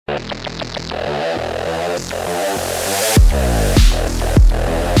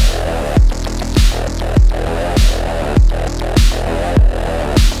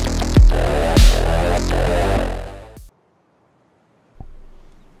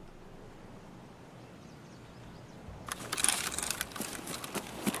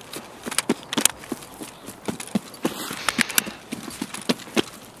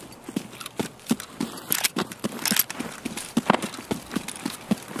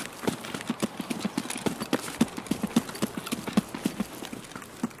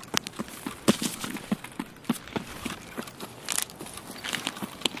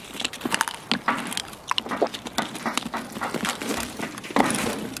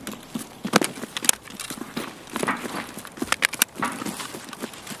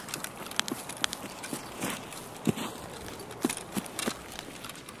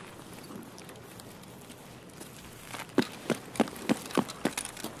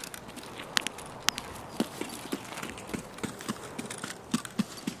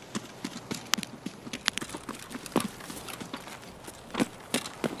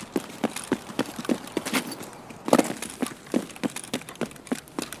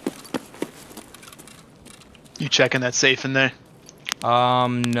You checking that safe in there? No,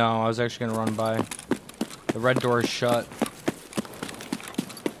 I was actually gonna run by. The red door is shut.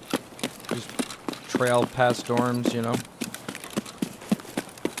 Just trail past dorms, you know?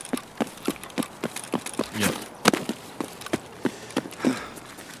 Yep.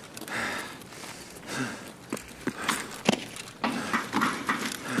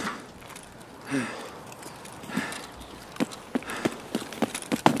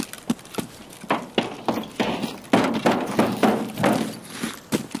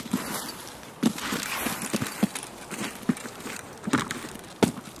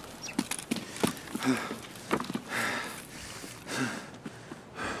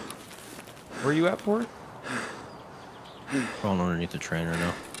 Where are you at, Port? Crawling underneath the train right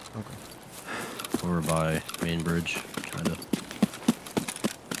now. Okay. Over by main bridge, kinda.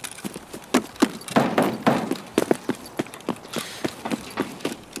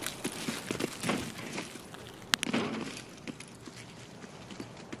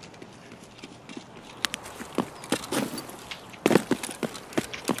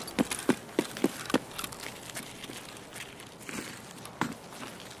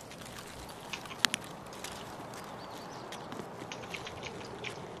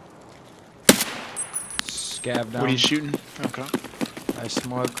 Scav down. What are you shooting? Okay. I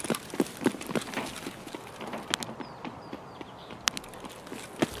smug.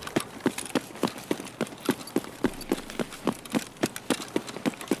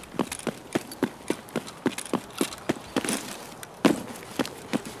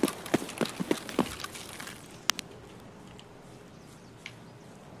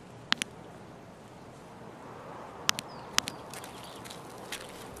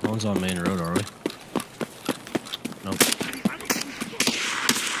 No one's on main road, are we? Nope.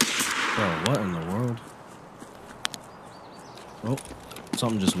 Bro, what in the world? Oh,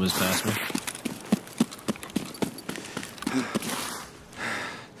 something just whizzed past me.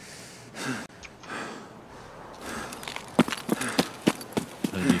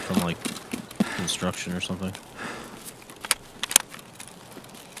 Could be from like construction or something.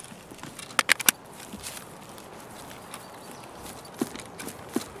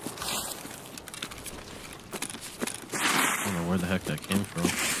 I don't know where the heck that came from.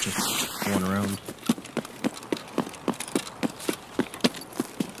 Just going around.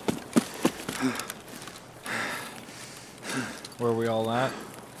 Where are we all at?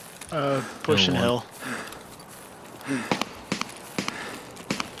 Pushing Hill hill.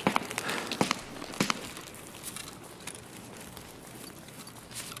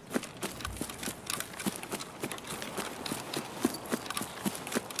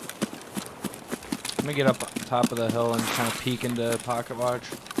 Let me get up on top of the hill and kind of peek into pocket watch.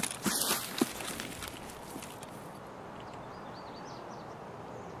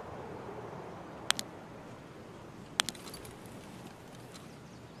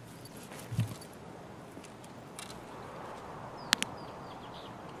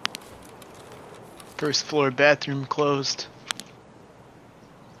 First floor bathroom closed.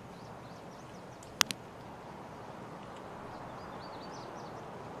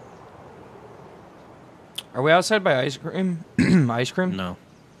 Are we outside by ice cream? Ice cream? No.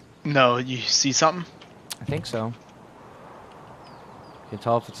 No, you see something? I think so. Can you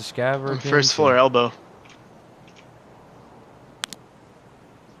tell if it's a scav or a First PMC? floor elbow.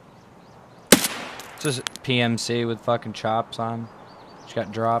 It's just PMC with fucking chops on. Just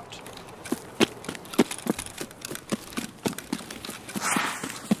got dropped.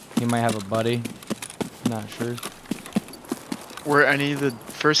 He might have a buddy. Not sure. Where any of the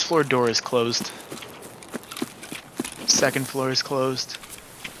first floor door is closed. Second floor is closed.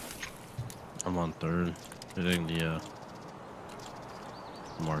 I'm on third. Hitting the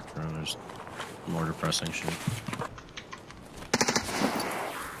marked around. There's more depressing shit.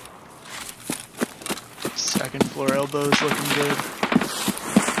 Second floor elbow is looking good.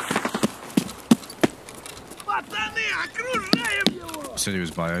 Said he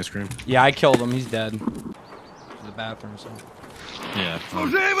was by ice cream. Yeah, I killed him. He's dead. To the bathroom, so. Yeah. I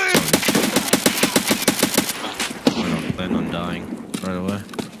don't plan on dying right away.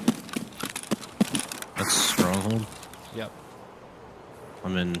 That's stronghold. Yep.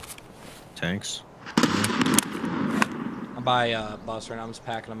 I'm in tanks. I'm by bus right now. I'm just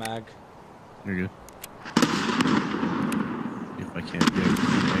packing a mag. You're good. See if I can't get an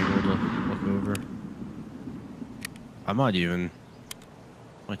angle to look over. I might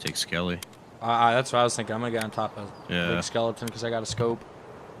take Skelly. That's what I was thinking. I'm gonna get on top of Yeah. big skeleton because I got a scope.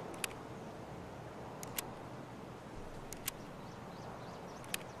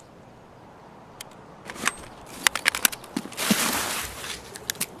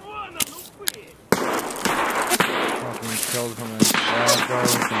 killed from his dad, bro.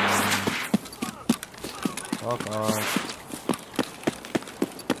 Fuck off.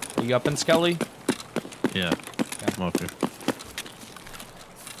 Are you up in Skelly? Yeah. Okay. I'm up here.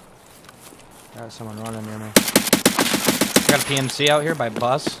 Got someone running near me. Got a PMC out here by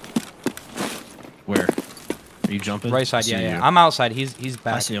bus. Where? Are you jumping? Right side, I see yeah, yeah. you. I'm outside. He's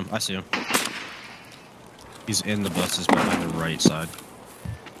back. I see him. I see him. He's in the buses behind the right side.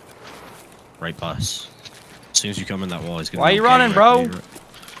 Right bus. As soon as you come in that wall, he's gonna. Why are you running, bro?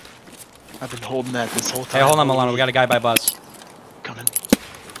 I've been holding that this whole time. Hey, hold on, Milano. We got a guy by bus. Coming.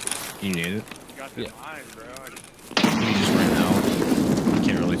 You need it? Got Yeah. the line, bro. He just ran out. I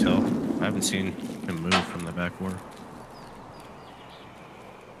can't really tell. I haven't seen him move from the back door.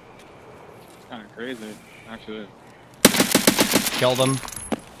 Kind of crazy, actually. Killed him.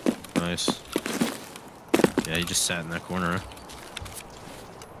 Nice. Yeah, he just sat in that corner.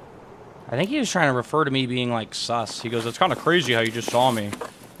 I think he was trying to refer to me being like sus. He goes, "It's kind of crazy how you just saw me."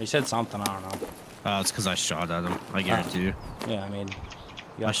 He said something. I don't know. It's because I shot at him. I guarantee you. Yeah, I mean,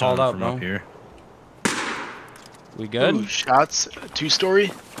 you I got shot called him out, from bro. up here. We good? Ooh, shots.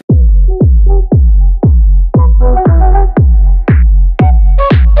 2-story.